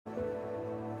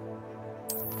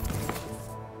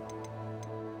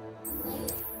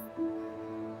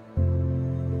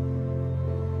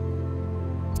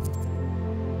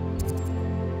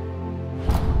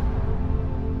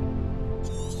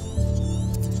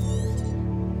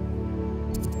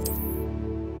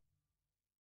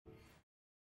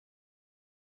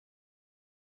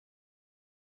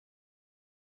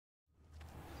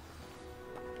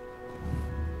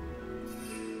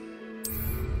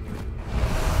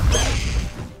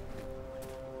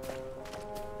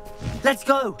Let's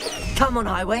go! Come on,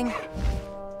 Highwing!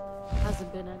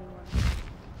 Hasn't been anyone.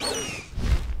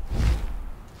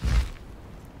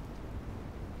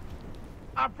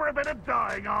 Up for a bit of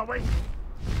dying, are we?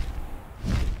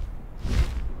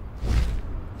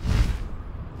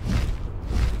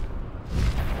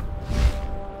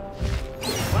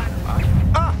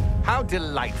 Ah, how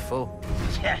delightful.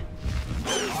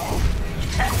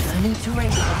 No need to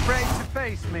raise it. Afraid to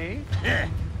face me?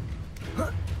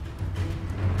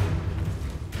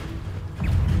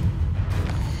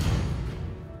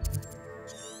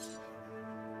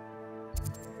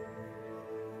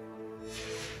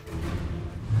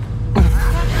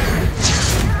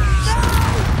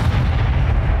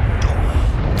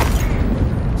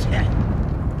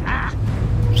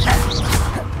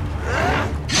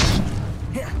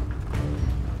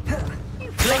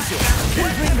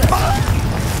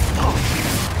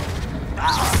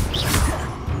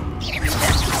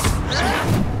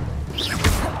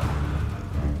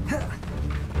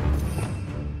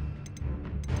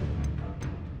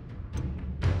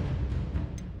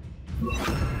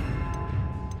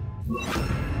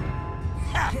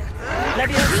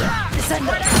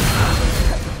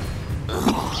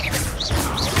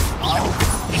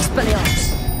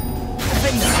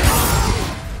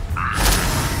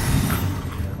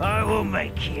 I will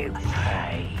make you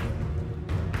pay.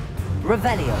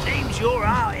 Revelio. Seems your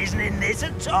heart isn't in this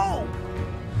at all.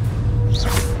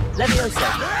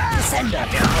 Leviosa. Descender.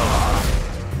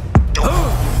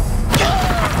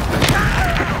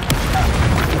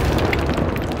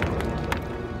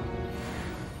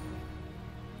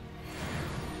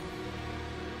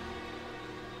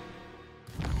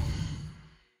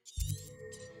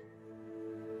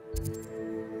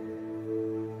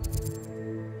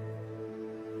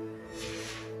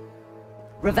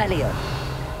 Revelio.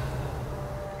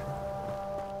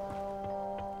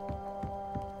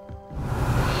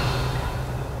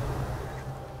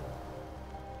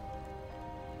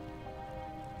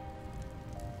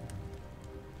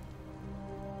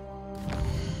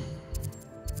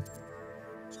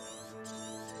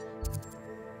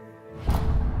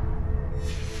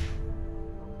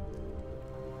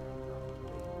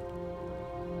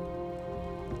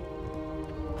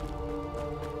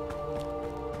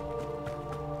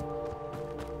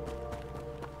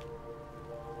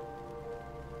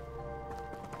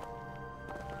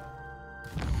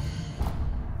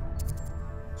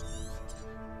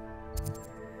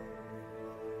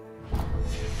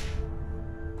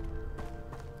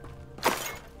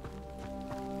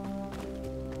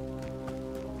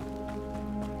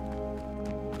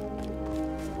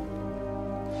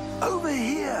 Over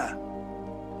here.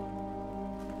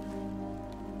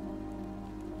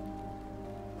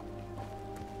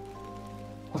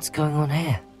 What's going on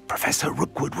here? Professor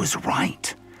Rookwood was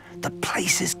right. The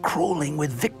place is crawling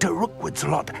with Victor Rookwood's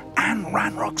lot and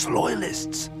Ranrock's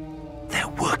loyalists. They're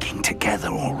working together,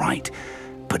 all right,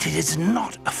 but it is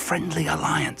not a friendly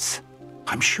alliance.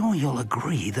 I'm sure you'll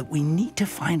agree that we need to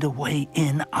find a way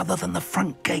in other than the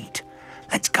front gate.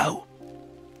 Let's go.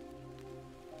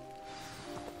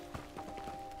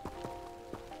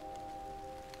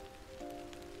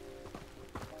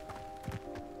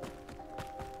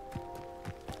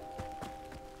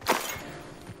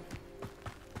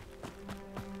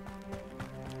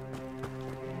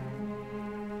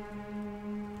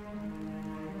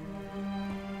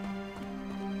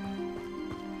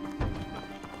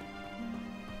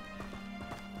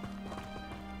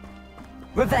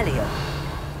 Revelio.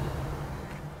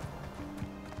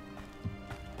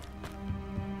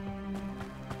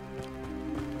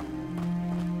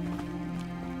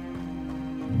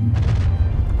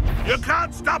 You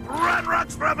can't stop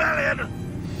Ranrock's rebellion!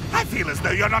 I feel as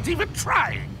though you're not even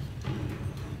trying!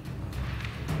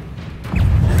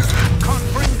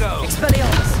 Confringo!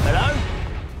 Expelliarmus. Hello?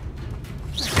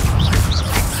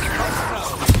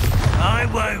 I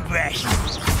won't rest.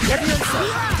 Leviosa.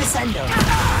 Descendo.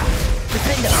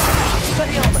 Defendo.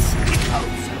 Expelliarmus.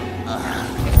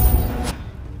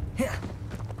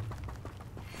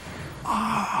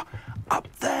 Ah, up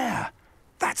there.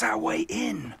 That's our way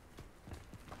in.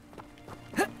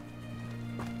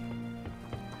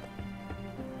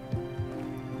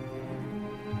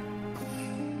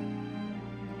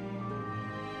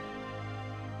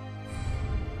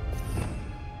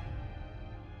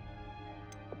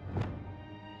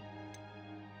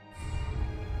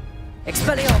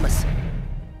 Expelliarmus.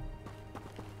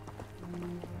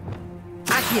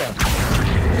 Accio.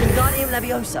 Wingardium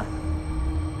Leviosa.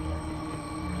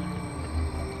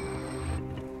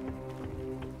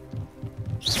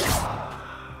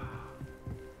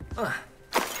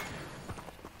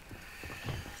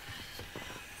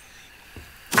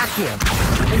 Accio.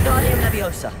 Wingardium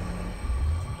Leviosa.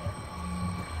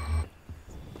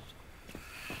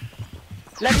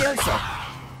 Leviosa.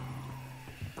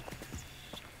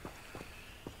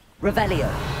 Revelio.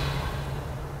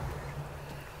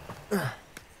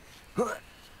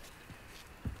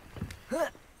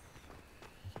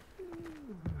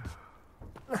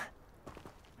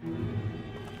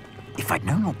 If I'd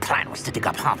known your plan was to dig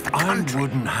up half the country... I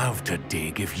wouldn't have to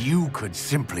dig if you could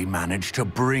simply manage to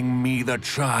bring me the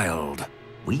child.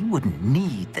 We wouldn't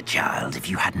need the child if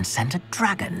you hadn't sent a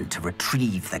dragon to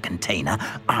retrieve the container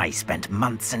I spent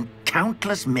months and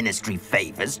countless ministry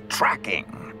favors tracking.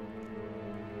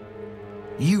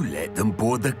 You let them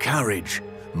board the carriage.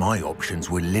 My options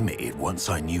were limited once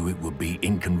I knew it would be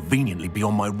inconveniently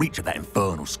beyond my reach at that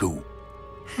infernal school.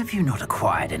 Have you not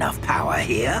acquired enough power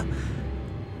here?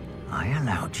 I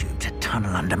allowed you to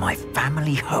tunnel under my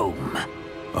family home.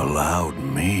 Allowed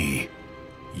me?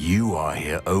 You are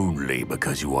here only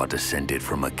because you are descended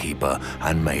from a keeper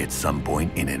and may at some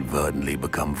point inadvertently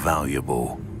become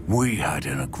valuable. We had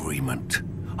an agreement.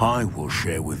 I will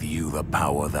share with you the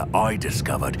power that I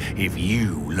discovered if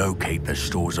you locate the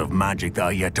stores of magic that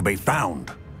are yet to be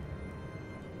found.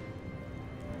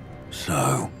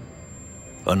 So,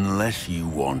 unless you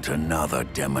want another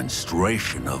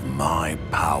demonstration of my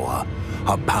power,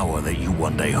 a power that you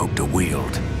one day hope to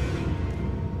wield,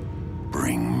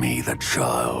 bring me the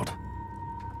child.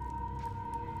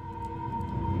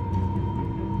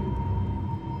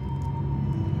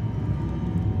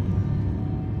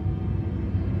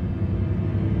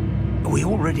 We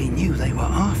already knew they were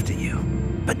after you,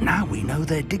 but now we know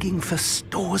they're digging for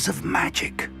stores of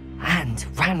magic. And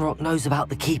Ranrock knows about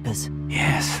the Keepers.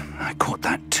 Yes, I caught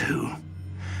that too.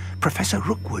 Professor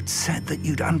Rookwood said that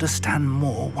you'd understand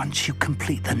more once you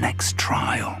complete the next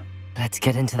trial. Let's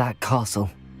get into that castle.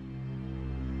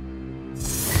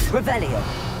 Revelio.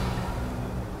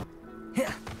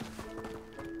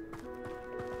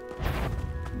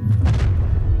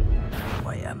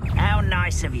 How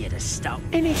nice of you to stop.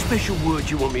 Any special words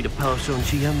you want me to pass on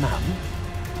to your mum?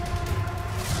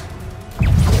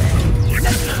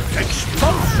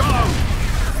 Expulsion!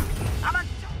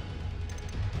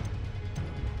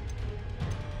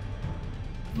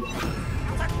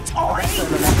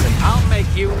 I'll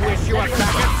make you wish you were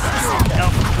back at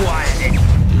school. Quiet.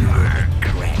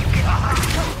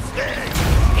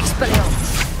 Expelliarmus.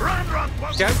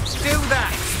 Don't do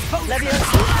that.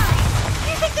 Leviosa.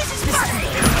 You think this is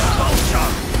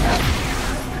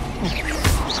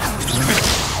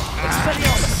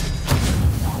Expelliarmus.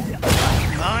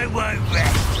 I won't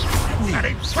rest. An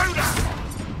intruder!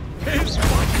 Who's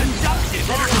my conductive?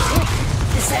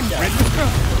 Descender.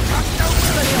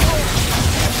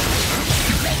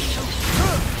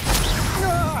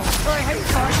 I hate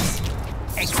fights.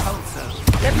 Expulsor.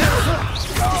 Leviosa.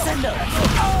 Descender.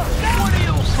 What are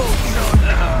your thoughts on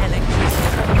that?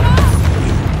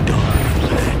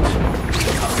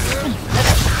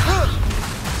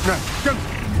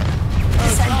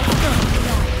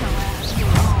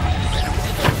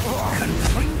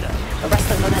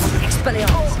 Arresto momentum.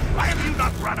 Expelliarmus. Why have you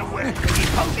not run away?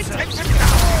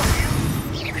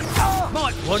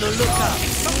 Might want to look up.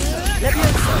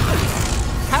 Leviosa.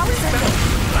 How is that?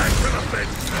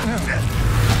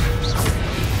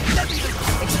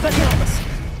 Expelliarmus.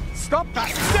 Stop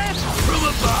that! Death! From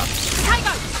above!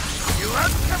 Tango! You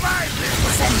won't survive this!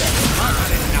 Descender. I've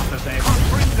had enough of them.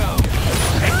 Confringo!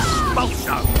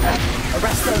 Expulso!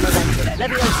 Arresto momentum.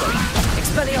 Leviosa.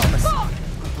 Expelliarmus.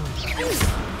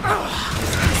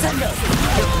 Descender.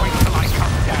 Wait till I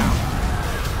come down.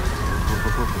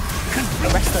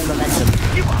 Arresto momentum.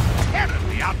 You are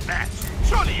terribly outmatched!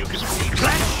 Surely you can see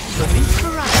flesh!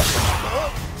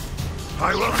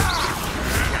 I will...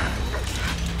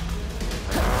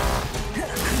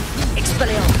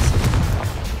 Expelliarmus.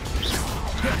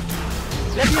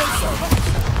 Leviosa.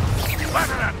 What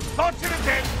an unfortunate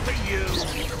end for you!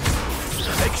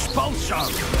 Expulso!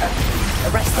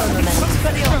 Arresto momentum.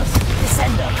 Expelliarmus.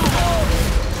 Descender.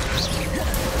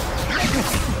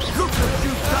 Look what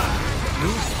you've done!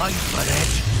 You fight for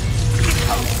it!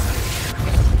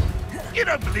 You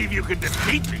don't believe you can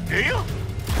defeat me, do you?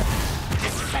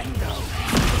 Defendo!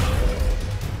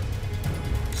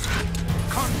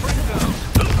 Confringo!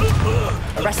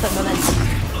 Arresto momentum.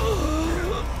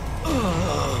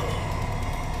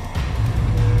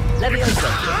 Leviosa.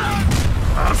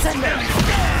 Descender.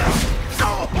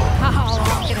 Oh,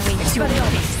 I'm gonna win your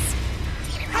Expelliarmus.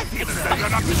 I feel as though you're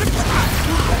not surprised!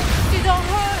 Did I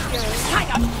hurt you?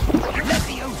 Tango!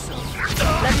 Leviosa!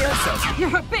 Leviosa.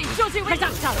 You're a big dodgy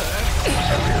reductor!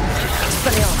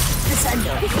 Expelliarmus.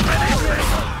 Descender.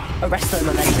 Arresto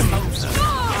momentum.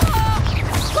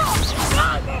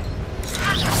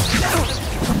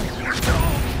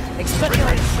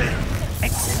 Expelliarmus!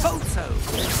 Expulso!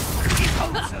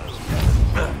 Expulso!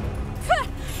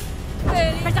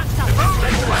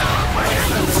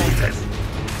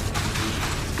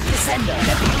 Descender!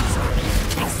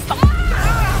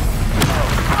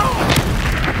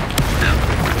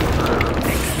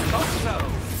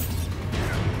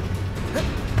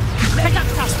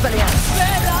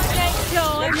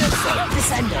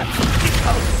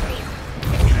 Descender!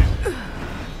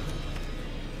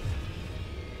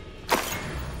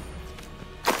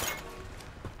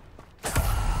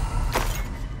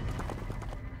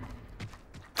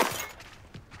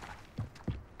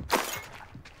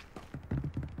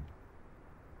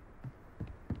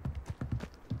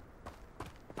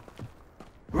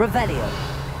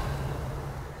 Revelio.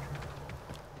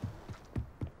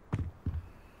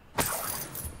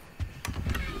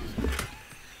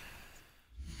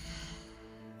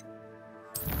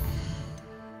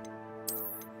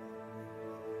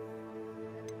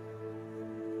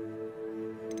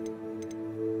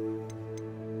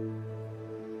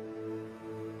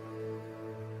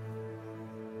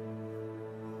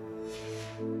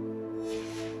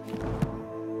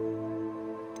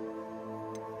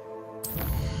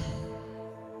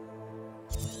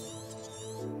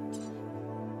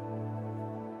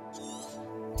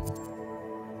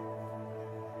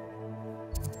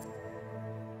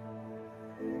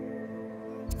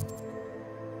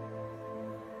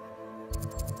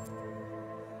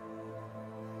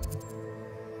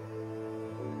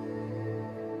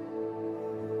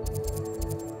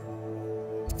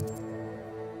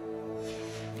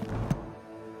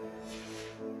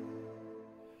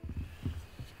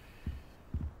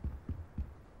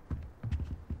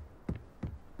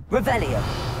 Revelio.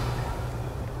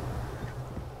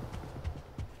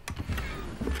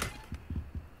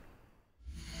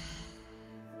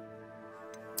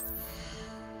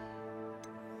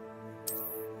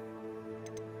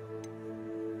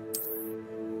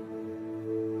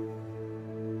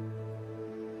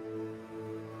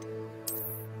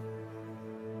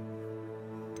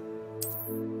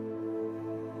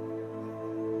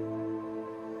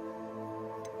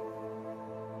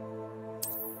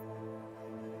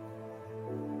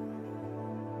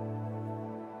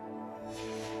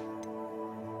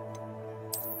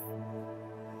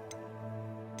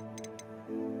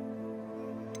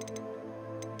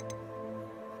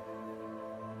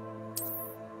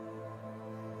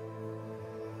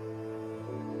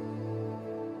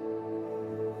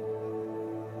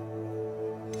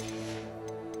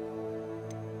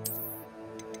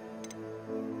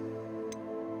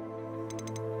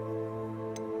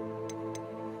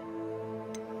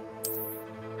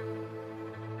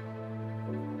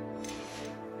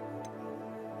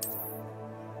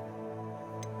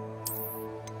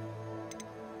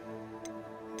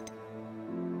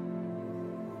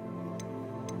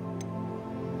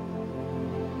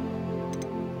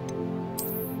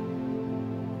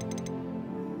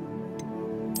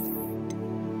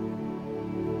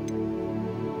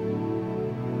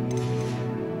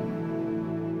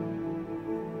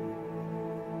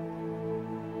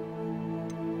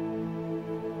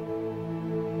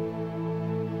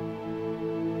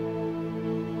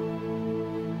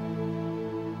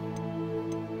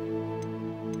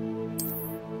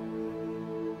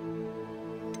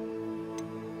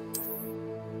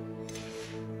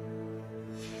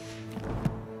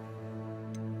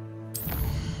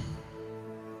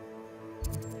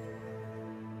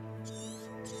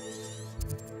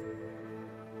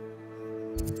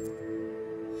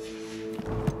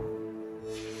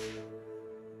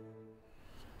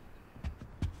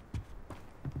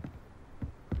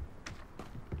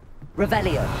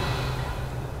 Revelio.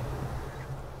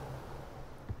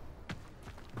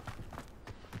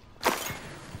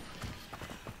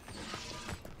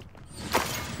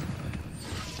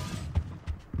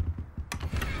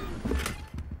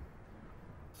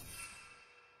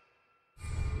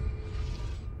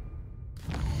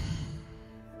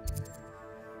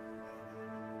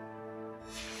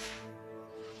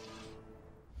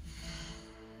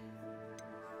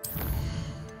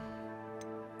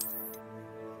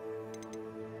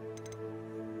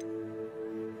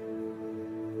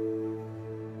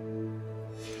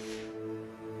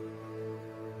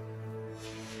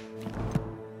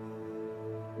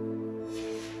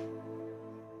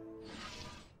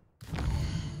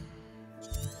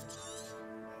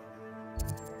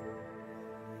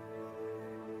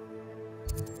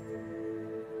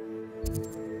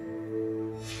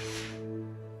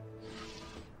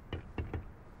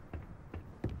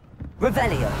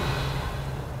 Revelio.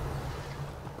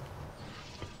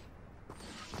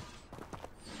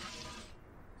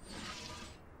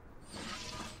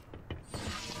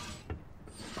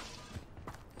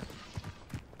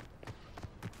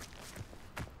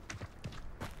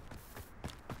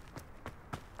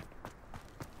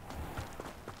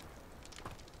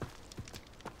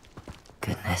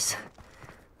 this.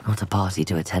 Not a party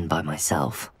to attend by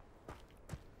myself.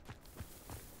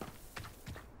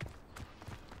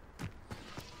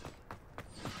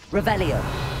 Revelio.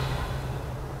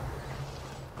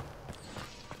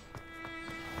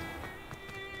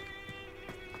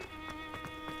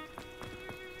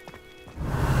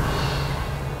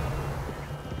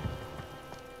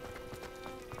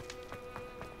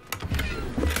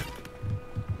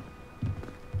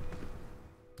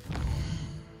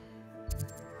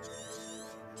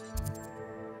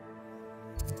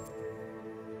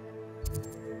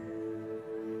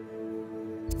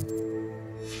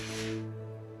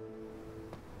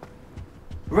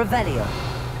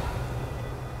 Revelio.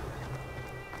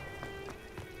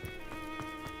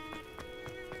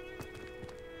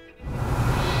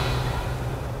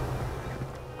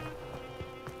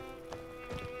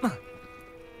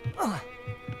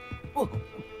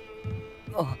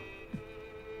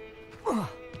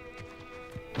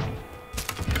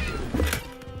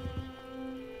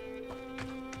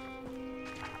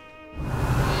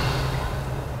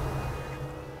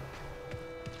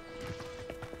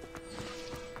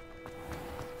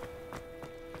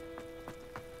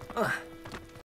 Ugh.